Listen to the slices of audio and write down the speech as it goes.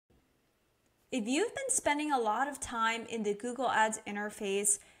If you've been spending a lot of time in the Google Ads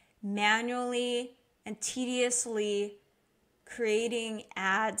interface manually and tediously creating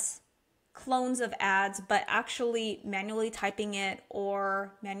ads, clones of ads, but actually manually typing it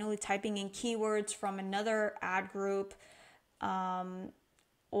or manually typing in keywords from another ad group,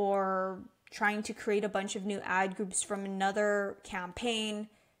 or trying to create a bunch of new ad groups from another campaign,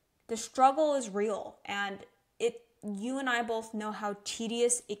 the struggle is real. And you and I both know how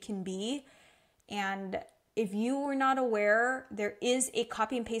tedious it can be. And if you were not aware, there is a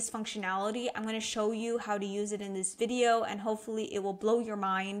copy and paste functionality. I'm going to show you how to use it in this video, and hopefully it will blow your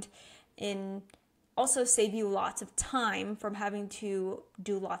mind and also save you lots of time from having to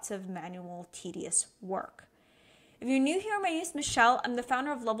do lots of manual, tedious work. If you're new here, my name is Michelle. I'm the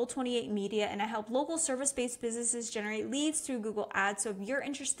founder of Level 28 Media, and I help local service-based businesses generate leads through Google Ads. So if you're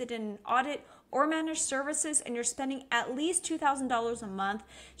interested in audit or managed services and you're spending at least $2,000 a month,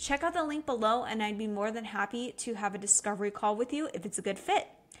 check out the link below, and I'd be more than happy to have a discovery call with you if it's a good fit.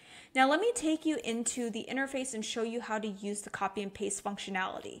 Now let me take you into the interface and show you how to use the copy and paste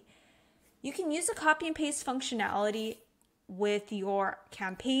functionality. You can use the copy and paste functionality with your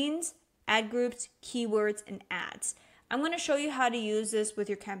campaigns, ad groups, keywords, and ads. I'm going to show you how to use this with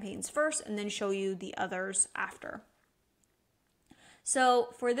your campaigns first and then show you the others after. So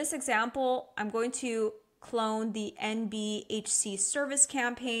for this example, I'm going to clone the NBHC service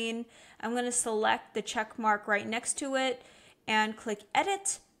campaign. I'm going to select the check mark right next to it and click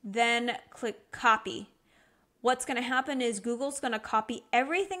edit, then click copy. What's going to happen is Google's going to copy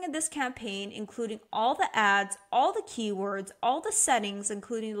everything in this campaign, including all the ads, all the keywords, all the settings,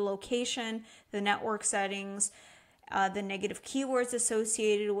 including the location, the network settings, the negative keywords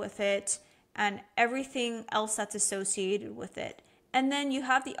associated with it, and everything else that's associated with it. And then you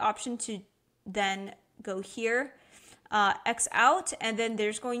have the option to then go here, X out, and then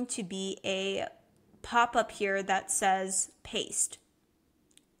there's going to be a pop-up here that says paste,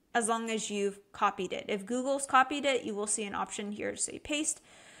 as long as you've copied it. If Google's copied it, you will see an option here to say paste.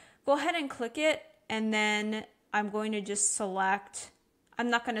 Go ahead and click it, and then I'm going to just select, I'm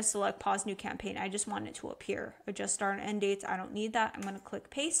not going to select pause new campaign. I just want it to appear. Adjust start and end dates. I don't need that. I'm going to click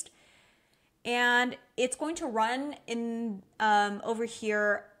paste. And it's going to run in over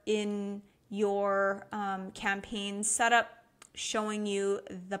here in your campaign setup, showing you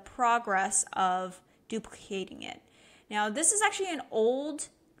the progress of duplicating it. Now, this is actually an old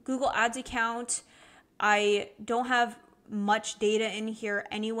Google Ads account. I don't have much data in here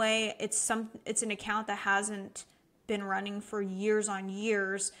anyway. It's an account that hasn't been running for years on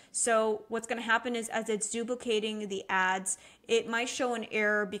years. So what's going to happen is as it's duplicating the ads, it might show an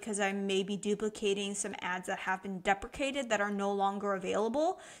error because I may be duplicating some ads that have been deprecated that are no longer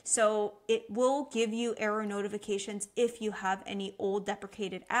available. So it will give you error notifications if you have any old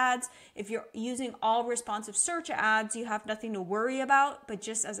deprecated ads. If you're using all responsive search ads, you have nothing to worry about. But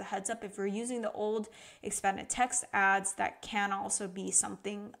just as a heads up, if you're using the old expanded text ads, that can also be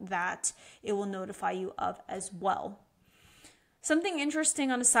something that it will notify you of as well. Something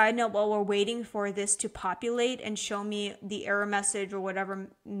interesting on a side note while we're waiting for this to populate and show me the error message or whatever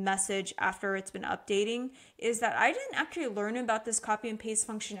message after it's been updating is that I didn't actually learn about this copy and paste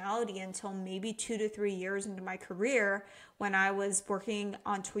functionality until maybe 2 to 3 years into my career when I was working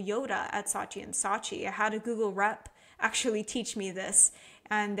on Toyota at Saatchi & Saatchi. I had a Google rep actually teach me this,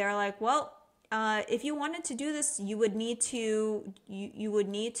 and they're like, well, if you wanted to do this, you would need to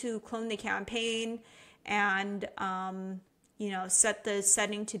clone the campaign and set the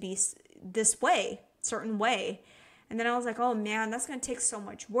setting to be this way, certain way. And then I was like, oh man, that's going to take so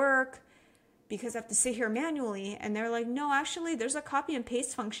much work because I have to sit here manually. And they're like, no, actually there's a copy and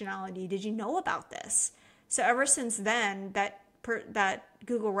paste functionality. Did you know about this? So ever since then, that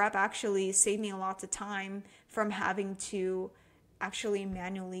Google rep actually saved me lots of time from having to actually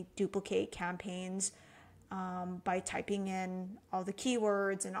manually duplicate campaigns by typing in all the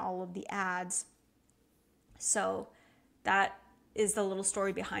keywords and all of the ads. So that is the little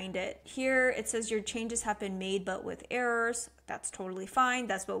story behind it. Here it says your changes have been made but with errors. That's totally fine.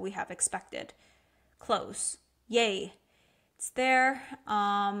 That's what we have expected. Close. Yay. It's there.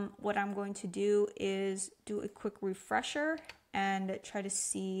 What I'm going to do is do a quick refresher and try to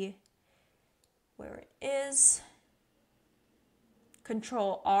see where it is.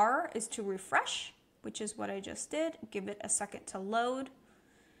 Control R is to refresh, which is what I just did. Give it a second to load.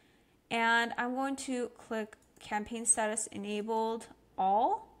 And I'm going to click campaign status enabled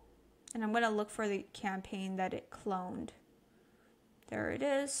all, and I'm going to look for the campaign that it cloned. There it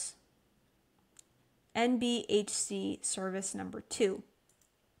is. NBHC service number 2.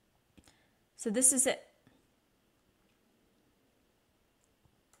 So this is it.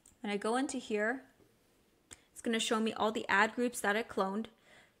 When I go into here, it's going to show me all the ad groups that I cloned.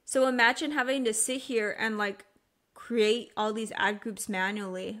 So imagine having to sit here and like create all these ad groups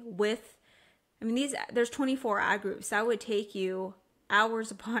manually with, I mean, there's 24 ad groups. That would take you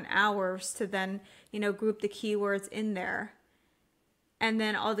hours upon hours to then, group the keywords in there. And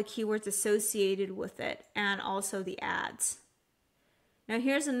then all the keywords associated with it, and also the ads. Now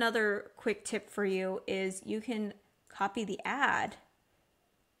here's another quick tip for you is you can copy the ad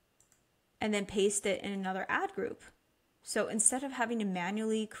and then paste it in another ad group. So instead of having to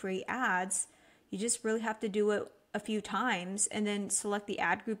manually create ads, you just really have to do it a few times and then select the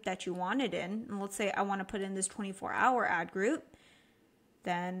ad group that you want it in. And let's say I want to put in this 24-hour ad group.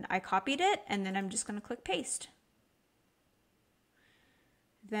 Then I copied it, and then I'm just going to click paste.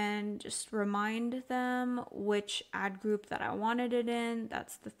 Then just remind them which ad group that I wanted it in.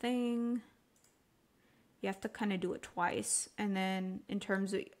 That's the thing. You have to kind of do it twice. And then in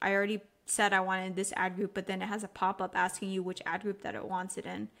terms of, I already said I wanted this ad group, but then it has a pop-up asking you which ad group that it wants it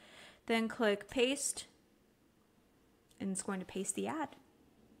in. Then click paste, and it's going to paste the ad.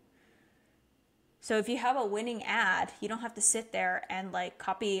 So if you have a winning ad, you don't have to sit there and like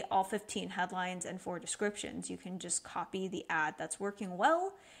copy all 15 headlines and 4 descriptions. You can just copy the ad that's working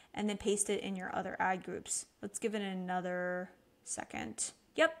well and then paste it in your other ad groups. Let's give it another second.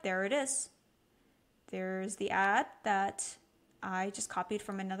 Yep, there it is. There's the ad that I just copied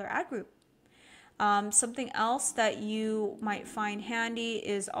from another ad group. Something else that you might find handy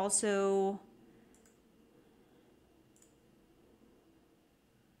is also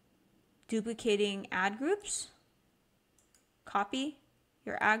duplicating ad groups. Copy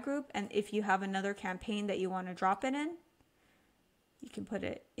your ad group, and if you have another campaign that you want to drop it in, you can put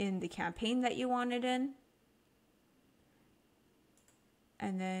it in the campaign that you want it in,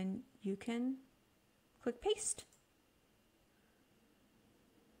 and then you can click paste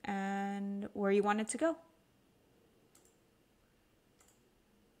and where you want it to go.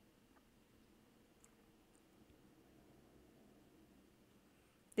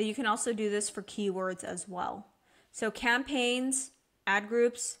 Then you can also do this for keywords as well. So campaigns, ad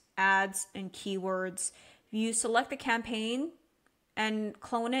groups, ads, and keywords. If you select the campaign and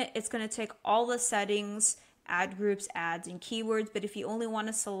clone it, it's going to take all the settings, ad groups, ads, and keywords. But if you only want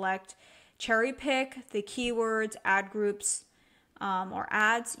to select, cherry pick the keywords, ad groups, or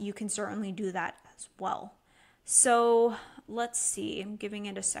ads, you can certainly do that as well. So let's see, I'm giving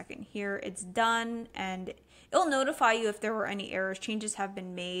it a second here. It's done, and it'll notify you if there were any errors. Changes have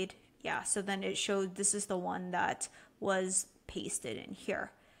been made. Yeah, so then it showed this is the one that was pasted in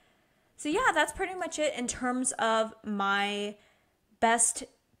here. So yeah, that's pretty much it in terms of my best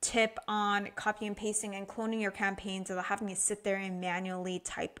tip on copy and pasting and cloning your campaigns without having to sit there and manually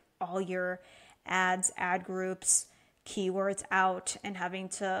type all your ads, ad groups, keywords out and having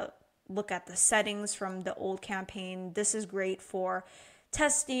to look at the settings from the old campaign. This is great for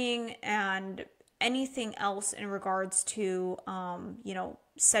testing and anything else in regards to,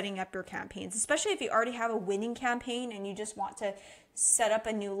 setting up your campaigns, especially if you already have a winning campaign and you just want to set up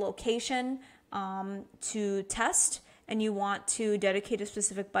a new location to test and you want to dedicate a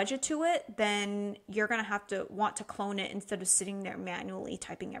specific budget to it, then you're going to have to want to clone it instead of sitting there manually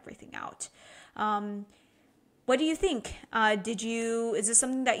typing everything out. What do you think? Is this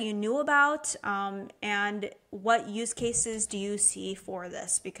something that you knew about? And what use cases do you see for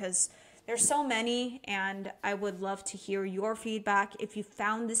this? Because there's so many, and I would love to hear your feedback. If you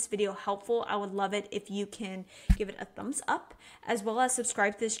found this video helpful, I would love it if you can give it a thumbs up, as well as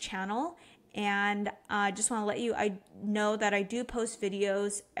subscribe to this channel. And I just want to let you know that I do post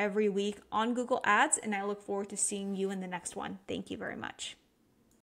videos every week on Google Ads, and I look forward to seeing you in the next one. Thank you very much.